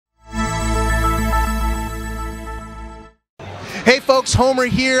Hey folks, Homer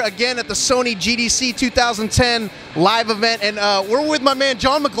here again at the Sony GDC 2010 live event, and we're with my man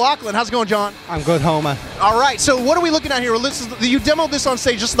John McLaughlin. How's it going, John? I'm good, Homer. All right, so what are we looking at here? Well, you demoed this on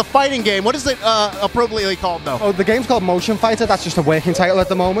stage. This is the fighting game. What is it appropriately called, though? Oh, the game's called Motion Fighter. That's just a working title at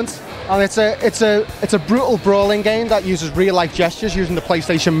the moment, and it's a brutal brawling game that uses real-life gestures using the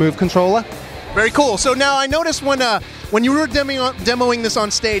PlayStation Move controller. Very cool. So now I noticed when you were demoing this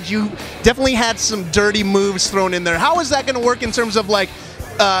on stage, you definitely had some dirty moves thrown in there. How is that going to work in terms of like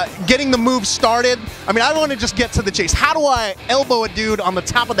getting the move started? I mean, I want to just get to the chase. How do I elbow a dude on the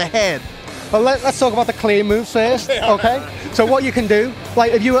top of the head? Well, let's talk about the clean moves first, okay? So what you can do,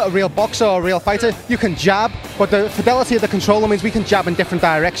 like if you're a real boxer or a real fighter, you can jab, but the fidelity of the controller means we can jab in different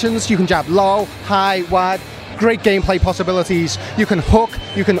directions. You can jab low, high, wide. Great gameplay possibilities. You can hook,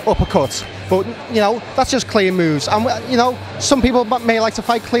 you can uppercut, but you know that's just clean moves. And you know some people may like to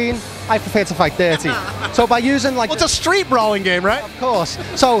fight clean. I prefer to fight dirty. So by using like it's a street brawling game, right? Of course.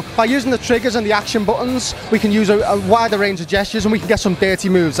 So by using the triggers and the action buttons, we can use a wider range of gestures and we can get some dirty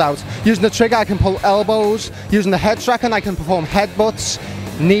moves out. Using the trigger, I can pull elbows. Using the head tracker, I can perform headbutts.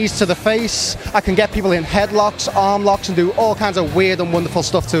 Knees to the face. I can get people in headlocks, arm locks, and do all kinds of weird and wonderful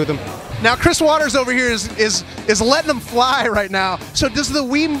stuff to them. Now, Chris Waters over here is letting them fly right now. So does the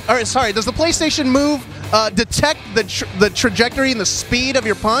does the PlayStation Move detect the trajectory and the speed of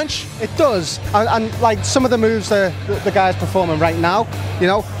your punch? It does, and like some of the moves the guy's performing right now, you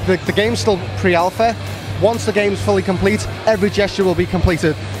know, the game's still pre-alpha. Once the game's fully complete, every gesture will be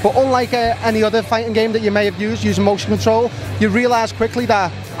completed. But unlike any other fighting game that you may have used using motion control, you realise quickly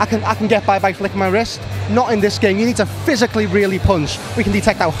that I can get by flicking my wrist. Not in this game. You need to physically really punch. We can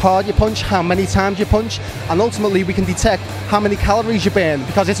detect how hard you punch, how many times you punch, and ultimately we can detect how many calories you burn,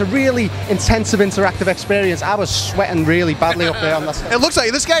 because it's a really intensive interactive experience. I was sweating really badly up there on that stage. It looks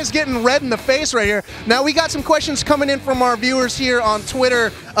like this guy's getting red in the face right here. Now we got some questions coming in from our viewers here on Twitter.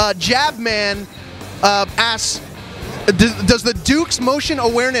 Jabman asks, does the Duke's motion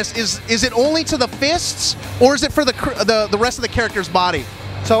awareness, is it only to the fists, or is it for the rest of the character's body?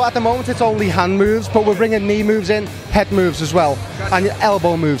 So at the moment it's only hand moves, but we're bringing knee moves in, head moves as well, and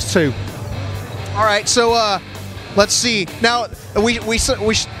elbow moves too. All right, so let's see. Now, is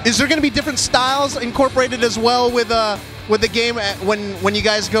there going to be different styles incorporated as well with the game when you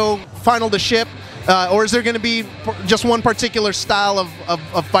guys go final to ship, or is there going to be just one particular style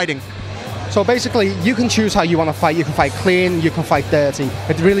of fighting? So basically, you can choose how you want to fight. You can fight clean, you can fight dirty.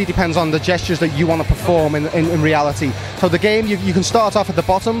 It really depends on the gestures that you want to perform in reality. So the game, you can start off at the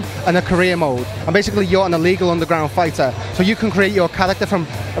bottom in a career mode. And basically, you're an illegal underground fighter. So you can create your character from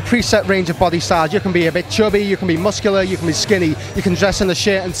a preset range of body styles. You can be a bit chubby, you can be muscular, you can be skinny. You can dress in a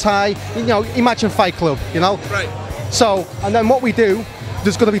shirt and tie. You know, imagine Fight Club, you know? Right. So, and then what we do,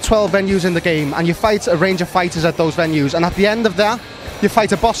 there's going to be 12 venues in the game. And you fight a range of fighters at those venues. And at the end of that, you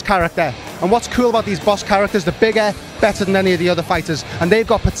fight a boss character. And what's cool about these boss characters, they're bigger, better than any of the other fighters, and they've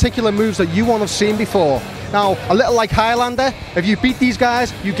got particular moves that you won't have seen before. Now, a little like Highlander, if you beat these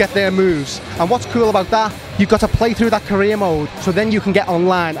guys, you get their moves. And what's cool about that, you've got to play through that career mode, so then you can get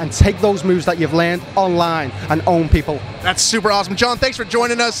online and take those moves that you've learned online and own people. That's super awesome. John, thanks for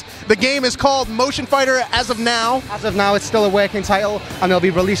joining us. The game is called Motion Fighter as of now. As of now, it's still a working title, and it'll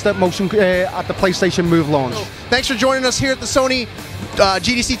be released at at the PlayStation Move launch. Thanks for joining us here at the Sony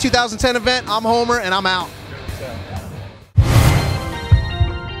GDC 2010 event. I'm Homer, and I'm out.